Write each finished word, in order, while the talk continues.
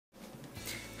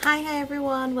Hi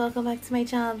everyone, welcome back to my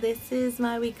channel. This is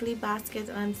my weekly basket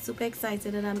and I'm super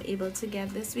excited that I'm able to get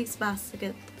this week's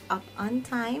basket up on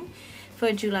time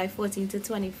for July 14th to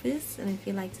 21st. And if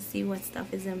you'd like to see what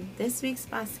stuff is in this week's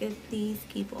basket, please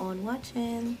keep on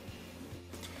watching.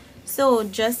 So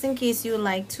just in case you would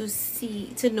like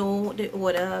to know the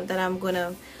order that I'm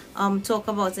gonna talk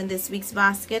about in this week's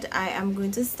basket, I am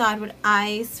going to start with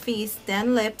eyes, face,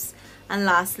 then lips, and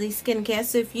lastly skincare.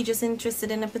 So if you're just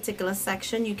interested in a particular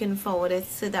section, you can forward it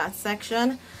to that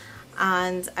section.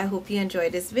 And I hope you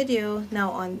enjoyed this video.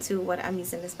 Now on to what I'm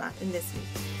using this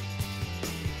week.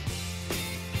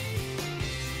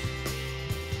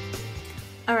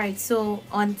 Alright, so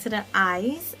on to the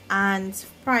eyes, and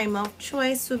primer of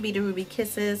choice would be the Ruby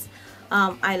Kisses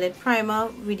eyelid primer.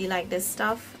 Really like this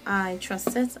stuff. I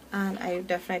trust it and I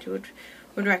definitely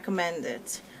would recommend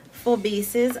it. For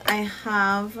bases, I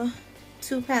have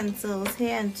two pencils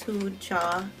here and two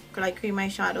jar like cream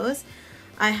eyeshadows.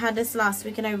 I had this last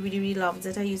week and I really loved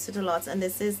it. I used it a lot, and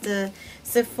this is the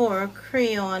Sephora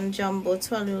Crayon Jumbo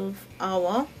 12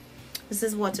 Hour. This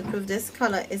is waterproof. This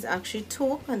color is actually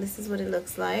taupe and this is what it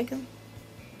looks like.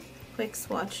 Quick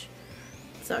swatch.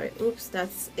 Sorry, oops,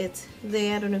 that's it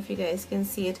there. I don't know if you guys can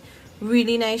see it.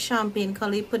 Really nice champagne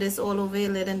color. You put this all over your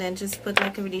lid and then just put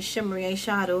like a really shimmery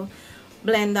eyeshadow.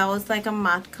 Blend out like a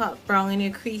matte cut brown in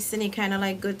your crease and you're kind of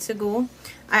like good to go.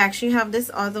 I actually have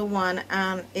this other one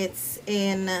and it's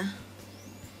in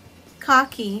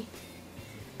khaki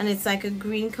and it's like a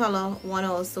green color one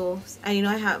also. I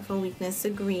I have a weakness to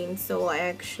green, so I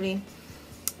actually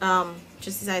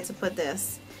just decided to put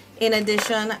this. In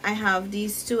addition, I have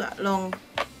these two long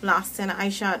lasting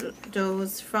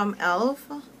eyeshadows from ELF.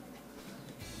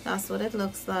 That's what it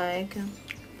looks like.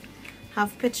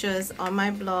 Have pictures on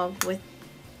my blog with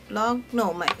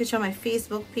my picture on my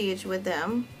Facebook page with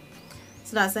them.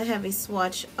 So that's a heavy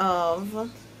swatch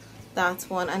of that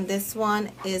one, and this one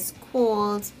is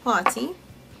called Party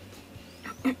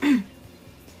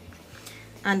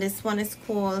and this one is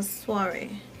called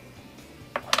Soiree.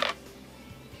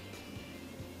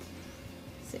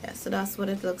 So yeah, so that's what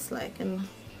it looks like, and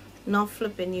not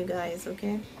flipping you guys,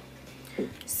 okay?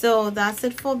 So that's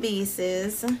it for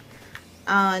bases.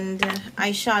 And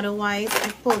eyeshadow wise,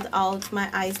 I pulled out my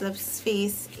eyes, lips,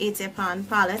 face 80 pan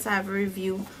palette. I have a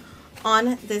review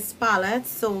on this palette,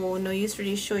 so no use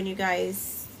really showing you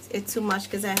guys it too much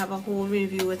because I have a whole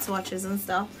review with swatches and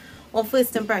stuff. Or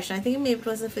first impression, I think maybe it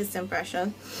was a first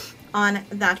impression on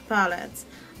that palette.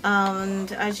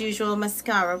 And as usual,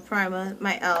 mascara primer,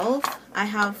 my ELF. I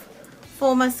have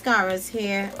 4 mascaras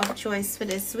here of choice for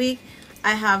this week.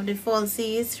 I have the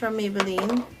falsies from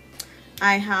Maybelline.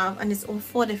 I have, and it's all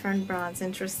 4 different brands,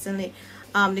 interestingly.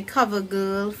 The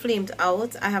Covergirl Flamed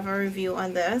Out. I have a review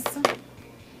on this.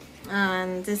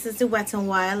 And this is the Wet n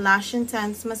Wild Lash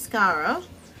Intense Mascara.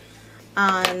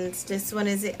 And this one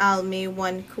is the Almay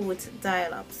One Coat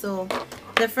Dial Up. So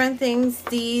different things.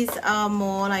 These are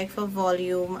more like for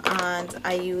volume, and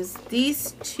I use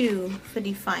these 2 for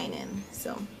defining.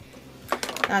 So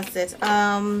that's it.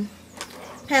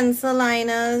 Pencil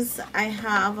liners, I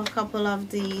have a couple of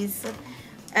these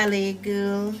LA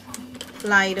Girl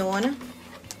Glide On,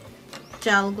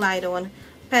 Gel Glide On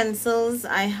pencils.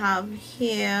 I have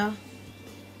here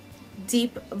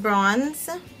Deep Bronze.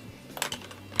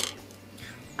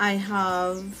 I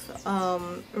have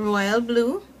Royal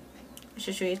Blue. I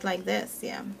should show it like this,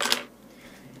 yeah.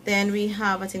 Then we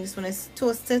have, I think this one is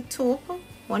Toasted Taupe,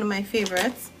 one of my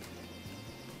favorites.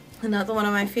 Another one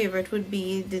of my favorite would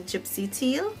be the Gypsy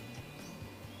Teal.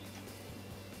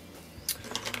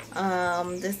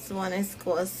 This one is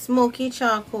called Smoky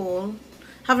Charcoal.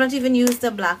 Have not even used the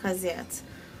black as yet.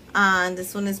 And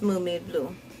this one is Mermaid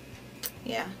Blue.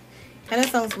 Yeah, kind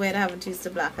of sounds weird. I haven't used the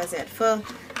black as yet. For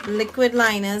liquid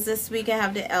liners this week, I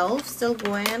have the ELF still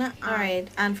going. Alright,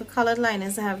 and for colored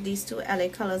liners, I have these 2 LA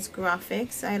Colors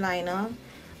Grafix eyeliner.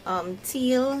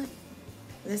 Teal.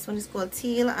 This one is called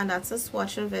Teal, and that's a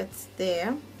swatch of it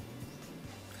there.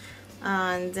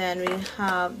 And then we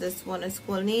have this one is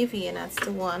called Navy, and that's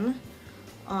the one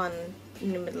on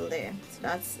in the middle there. So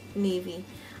that's Navy.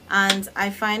 And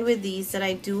I find with these that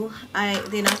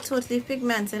they're not totally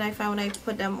pigmented. I find when I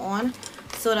put them on,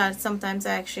 so that sometimes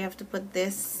I actually have to put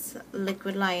this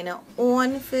liquid liner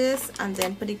on first and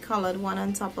then put the colored one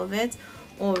on top of it,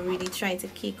 or really try to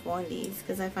cake on these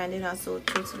because I find they're not so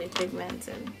totally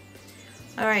pigmented.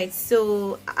 Alright,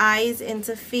 so eyes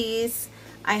into face,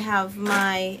 I have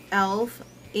my ELF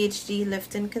HD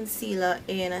Lifting Concealer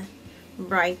in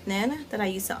Brightening that I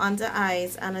use to under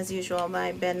eyes, and as usual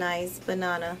my Ben Ny's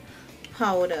Banana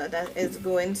Powder that is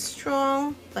going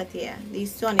strong. But yeah,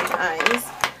 these 2 on the eyes.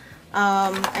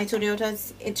 I told you to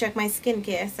check my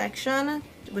skincare section,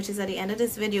 which is at the end of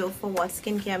this video, for what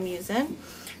skincare I'm using.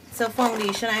 So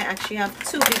foundation, I actually have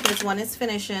two because one is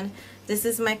finishing. This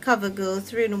is my Covergirl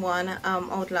 3-in-1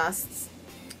 Outlast.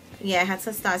 Yeah, I had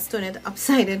to start turning it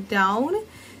upside down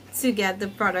to get the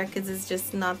product because it's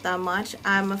just not that much.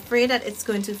 I'm afraid that it's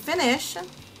going to finish.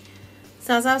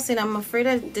 So as I was saying, I'm afraid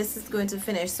that this is going to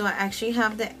finish. So I actually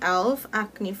have the e.l.f.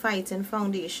 Acne Fighting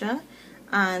Foundation,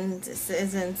 and this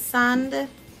is in sand.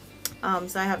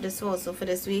 So I have this also for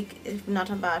this week. It's not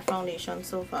a bad foundation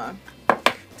so far.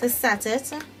 To set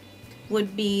it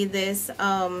would be this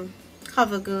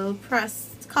Covergirl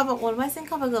pressed Cover All. Why is it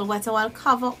Covergirl? Wet n Wild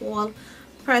Cover All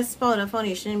pressed powder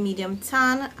foundation in medium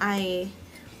tan. I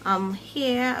am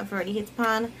here. I've already hit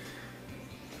pan.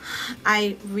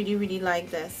 I really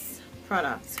like this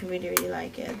product. Really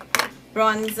like it.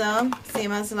 Bronzer,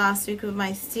 same as last week with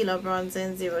my Steeler bronzer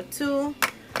in 02.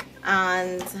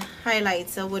 And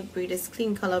highlighter would be this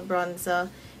Clean Color bronzer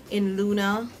in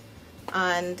Luna,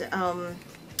 and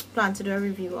plan to do a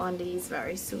review on these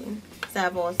very soon. So I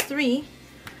have all three.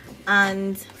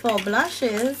 And for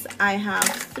blushes, I have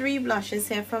 3 blushes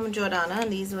here from Jordana,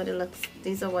 and these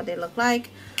are what they look like.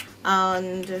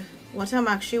 And what I'm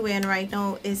actually wearing right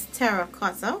now is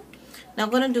Terracotta. Now I'm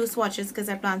going to do swatches because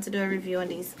I plan to do a review on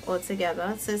these all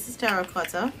together. So this is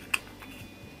Terracotta.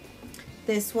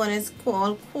 This one is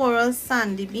called Coral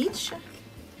Sandy Beach.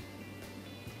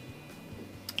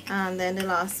 And then the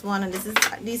last one, and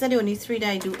these are the only 3 that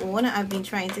I do own. I've been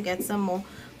trying to get some more,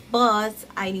 but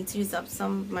I need to use up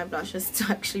some of my blushes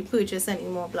to actually purchase any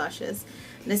more blushes.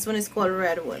 This one is called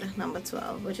Redwood number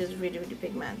 12, which is really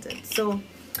pigmented. So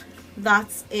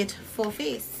that's it for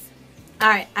face.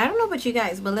 Alright, I don't know about you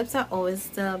guys, but lips are always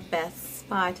the best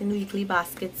part in weekly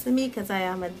baskets to me because I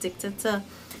am addicted to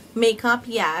makeup,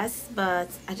 yes, but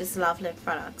I just love lip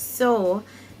products. So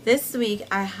this week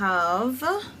I have,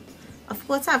 of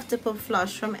course, I have to put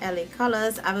Flush from LA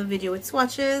Colors. I have a video with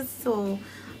swatches, so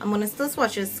I'm going to still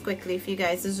swatches quickly for you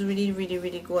guys. It's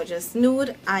really gorgeous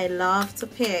nude. I love to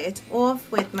pair it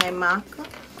off with my MAC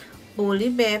Boldly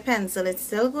Bare pencil. It's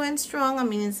still going strong. I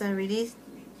mean, it's a really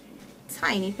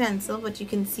tiny pencil, but you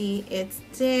can see it's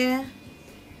there.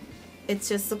 It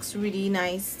just looks really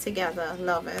nice together.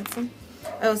 Love it.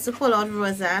 I also pull out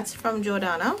Rosette from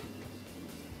Jordana.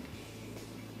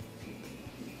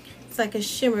 It's like a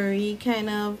shimmery kind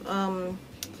of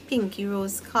pinky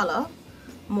rose color.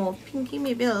 More pinky,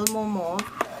 maybe a little more mauve.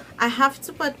 I have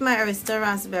to put my Arista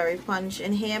Raspberry Punch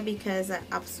in here because I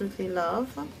absolutely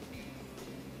love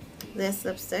this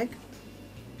lipstick.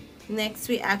 Next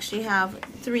we actually have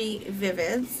 3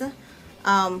 Vivids.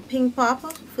 Pink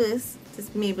Pop first. This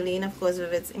Maybelline, of course,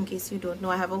 Vivids. In case you don't know,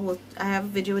 I have a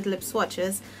video with lip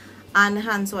swatches and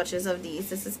hand swatches of these.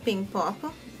 This is Pink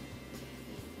Pop.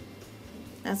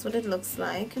 That's what it looks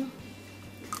like.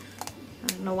 I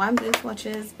don't know why I'm doing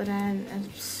swatches, but I'm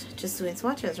just doing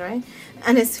swatches, right?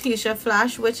 And it's Fuchsia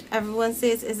Flash, which everyone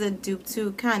says is a dupe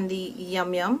to Candy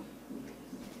Yum Yum.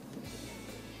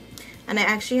 And I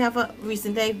actually have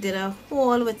recently I did a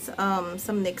haul with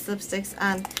some NYX lipsticks,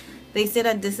 and they say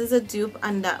that this is a dupe,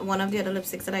 and that one of the other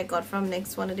lipsticks that I got from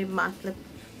NYX, one of the matte lip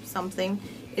something,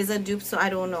 is a dupe. So I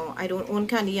don't know. I don't own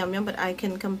Candy Yum Yum, but I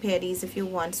can compare these if you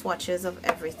want swatches of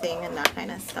everything and that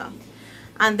kind of stuff.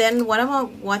 And then what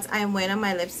I'm wearing on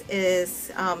my lips is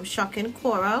Shocking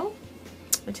Coral,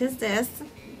 which is this.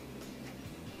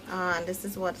 And this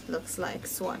is what it looks like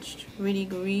swatched. Really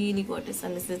gorgeous,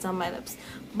 and this is on my lips.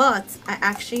 But I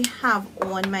actually have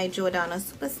on my Jordana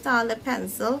Superstar lip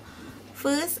pencil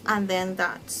first and then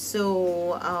that.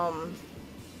 So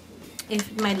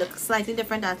if it might look slightly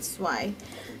different, that's why.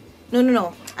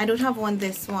 No, I don't have on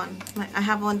this one. I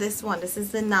have on this one. This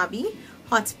is the Nabi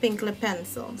Hot Pink lip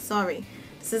pencil. Sorry,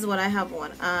 this is what I have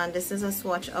on, and this is a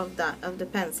swatch of the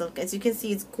pencil. As you can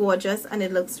see, it's gorgeous, and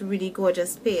it looks really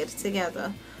gorgeous paired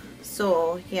together.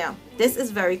 So yeah, this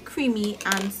is very creamy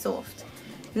and soft.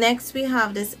 Next we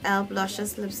have this e.l.f.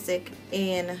 Luscious lipstick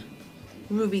in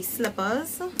Ruby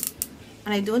Slippers,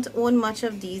 and I don't own much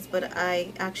of these, but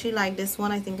I actually like this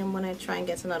one. I think I'm gonna try and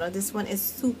get another. This one is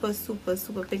super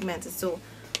pigmented, so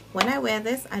when I wear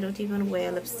this, I don't even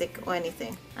wear lipstick or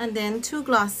anything. And then 2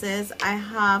 glosses. I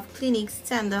have Clinique's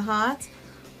Tender Heart,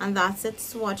 and that's it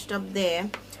swatched up there.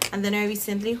 And then I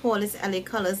recently hauled this LA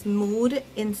Colors Mood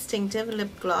Instinctive Lip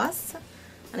Gloss,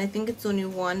 and I think it's only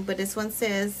one, but this one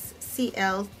says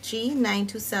CLG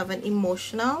 927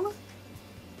 Emotional.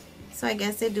 So I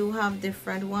guess they do have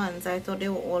different ones. I thought they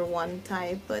were all one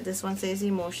type, but this one says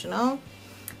Emotional.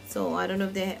 So I don't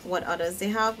know if what others they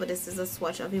have, but this is a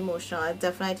swatch of Emotional. I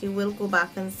definitely will go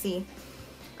back and see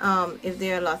if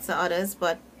there are lots of others,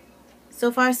 but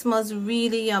So far it smells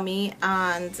really yummy,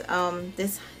 and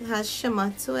this has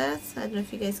shimmer to it. I don't know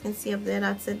if you guys can see up there,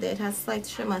 that's it there. It has slight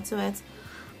shimmer to it.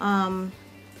 I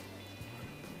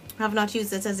have not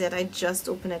used it as yet. I just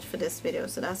opened it for this video,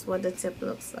 so that's what the tip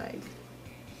looks like.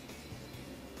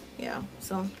 Yeah,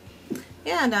 so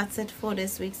yeah, that's it for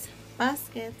this week's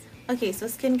basket. Okay, so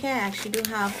skincare, I actually do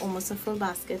have almost a full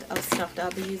basket of stuff that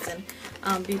I'll be using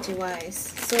beauty wise.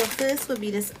 So first would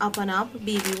be this Up and Up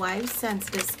baby wipes,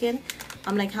 sensitive skin.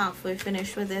 I'm like halfway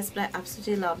finished with this, but I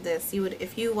absolutely love this. You would,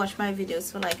 if you watch my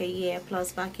videos for like a year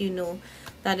plus back, you know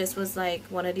that this was like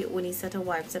one of the only set of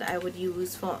wipes that I would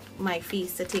use for my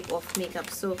face to take off makeup.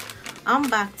 So I'm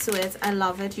back to it. I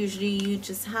love it. Usually you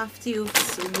just have to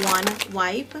use one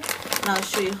wipe, and I'll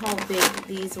show you how big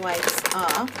these wipes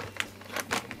are.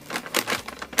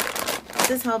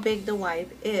 This is how big the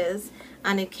wipe is,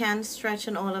 and it can stretch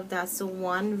and all of that. So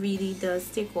one really does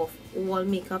take off all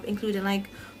makeup, including like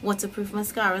waterproof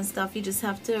mascara and stuff. You just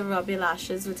have to rub your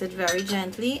lashes with it very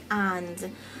gently,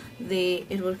 and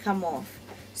it will come off.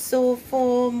 So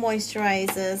for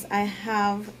moisturizers, I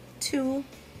have two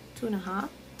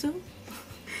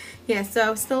yeah, so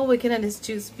I'm still working on this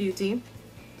Juice Beauty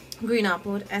Green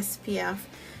Apple SPF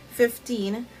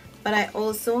 15, but I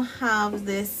also have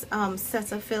this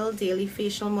Cetaphil Daily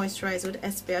Facial Moisturizer with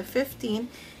SPF 15.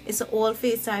 It's all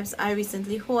face types. I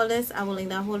recently hauled this. I will link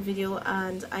that whole video,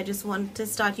 and I just want to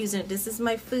start using it. This is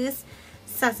my first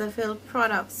Cetaphil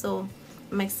product, so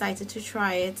I'm excited to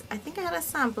try it. I think I had a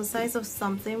sample size of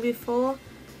something before.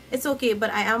 It's okay, but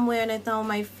I am wearing it on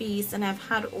my face, and I've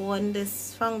had on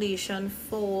this foundation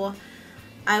for,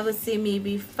 I would say,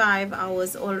 maybe 5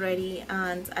 hours already,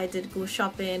 and I did go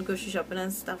shopping, grocery shopping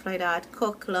and stuff like that,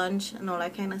 cook lunch and all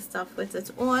that kind of stuff with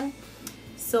it on.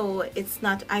 So it's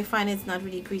not, I find it's not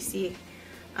really greasy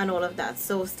and all of that.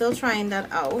 So still trying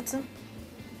that out.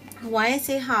 Why I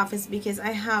say half is because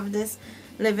I have this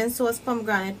Living Source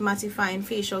Pomegranate Mattifying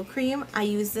Facial Cream. I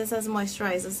use this as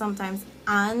moisturizer sometimes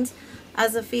and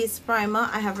as a face primer.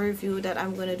 I have a review that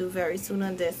I'm going to do very soon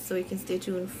on this, so you can stay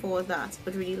tuned for that,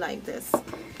 but really like this.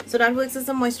 So that works as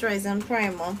a moisturizer and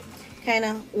primer, kind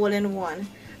of all in one.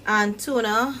 And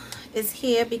toner is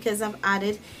here because I've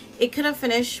added, it could have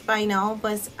finished by now,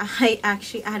 but I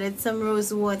actually added some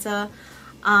rose water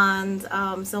and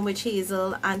some witch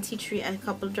hazel and tea tree, a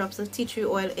couple drops of tea tree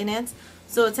oil in it.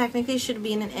 So technically it should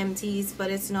be in an empties,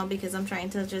 but it's not because I'm trying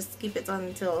to just keep it on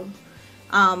until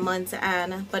month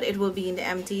end, but it will be in the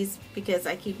empties because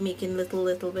I keep making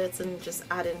little bits and just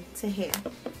adding to here.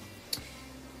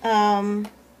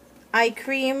 Eye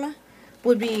cream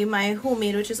would be my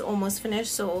homemade, which is almost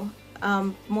finished, so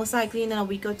most likely in a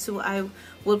week or two I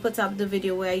will put up the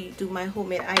video where I do my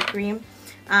homemade eye cream.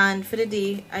 And for the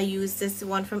day I use this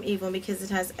one from Avon because it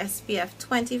has SPF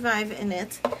 25 in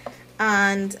it,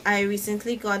 and I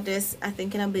recently got this, I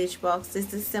think, in a beige box.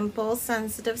 This is Simple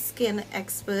Sensitive Skin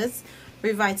Experts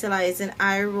Revitalizing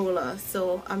Eye Roller.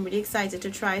 So I'm really excited to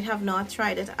try it. Have not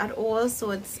tried it at all, so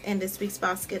it's in this week's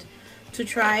basket to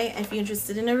try. If you're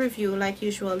interested in a review, like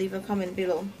usual, leave a comment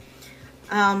below.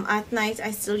 At night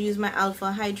I still use my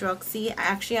Alpha Hydroxy. I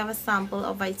actually have a sample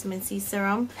of vitamin C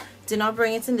serum. Did not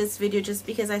bring it in this video just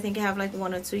because I think I have like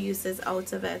 1 or 2 uses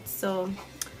out of it. So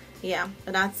yeah,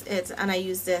 that's it, and I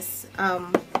use this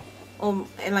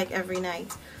like every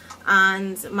night.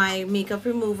 And my makeup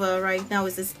remover right now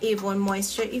is this Avon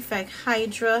Moisture Effect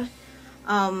Hydra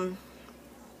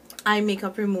eye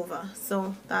makeup remover.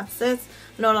 So that's it.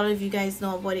 Not a lot of you guys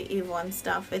know about the Avon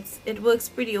stuff. It works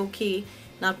pretty okay,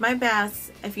 not my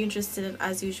best. If you're interested,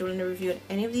 as usual, in a review of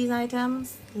any of these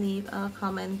items, leave a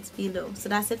comment below. So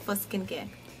that's it for skincare.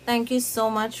 Thank you so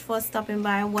much for stopping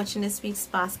by and watching this week's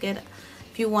basket.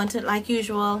 If you want it, like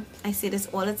usual, I say this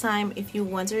all the time, if you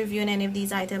want a review on any of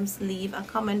these items, leave a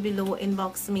comment below,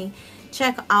 inbox me.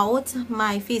 Check out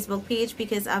my Facebook page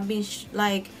because I've been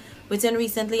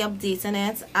recently updating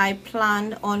it. I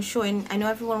planned on showing, I know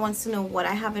everyone wants to know what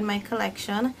I have in my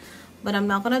collection, but I'm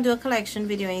not going to do a collection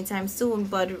video anytime soon.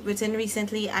 But within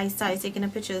recently, I started taking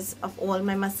pictures of all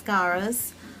my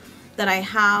mascaras that I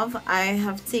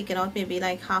have taken out maybe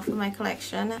like half of my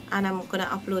collection, and I'm going to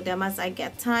upload them as I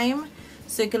get time.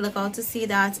 So you can look out to see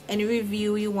that. Any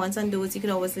review you want on those, you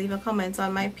can always leave a comment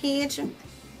on my page.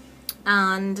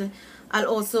 And I'll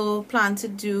also plan to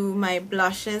do my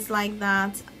blushes like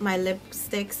that, my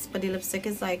lipsticks, but the lipstick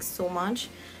is like so much.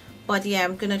 But yeah,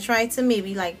 I'm gonna try to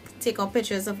maybe like take out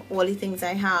pictures of all the things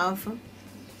I have,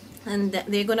 and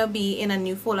they're gonna be in a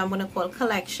new folder I'm gonna call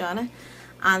collection.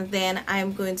 And then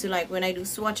I'm going to, like, when I do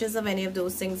swatches of any of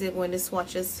those things, they're going to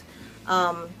swatches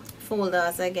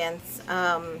folders against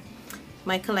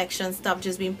my collection stuff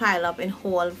just being piled up in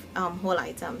whole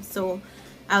items. So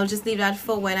I'll just leave that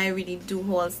for when I really do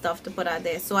haul stuff to put out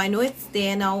there. So I know it's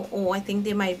there now. Oh, I think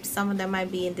they might, some of them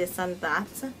might be in this and that,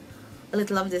 a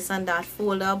little of this and that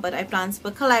folder, but I plan to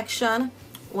put collection,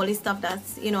 all the stuff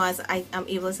that's, you know, as I am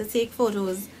able to take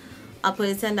photos, I'll put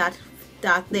it in that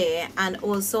there. And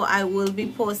also I will be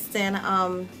posting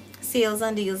sales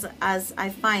and deals as I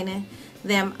find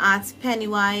them at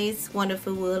Pennywise,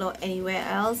 Wonderful World, or anywhere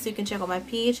else. You can check out my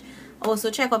page.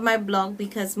 Also check out my blog,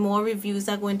 because more reviews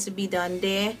are going to be done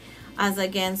there as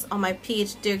against on my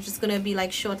page. They're just going to be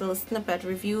like short little snippet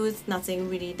reviews, nothing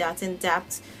really that in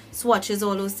depth. Swatches,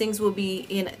 all those things will be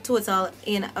in total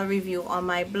in a review on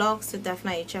my blog, so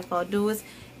definitely check out those.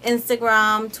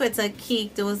 Instagram, Twitter,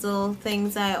 Kik, those little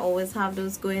things, I always have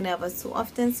those going ever so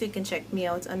often, so you can check me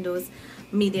out on those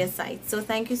media sites. So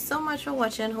thank you so much for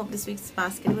watching. Hope this week's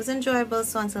basket was enjoyable.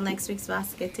 So until next week's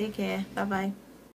basket, take care. Bye bye.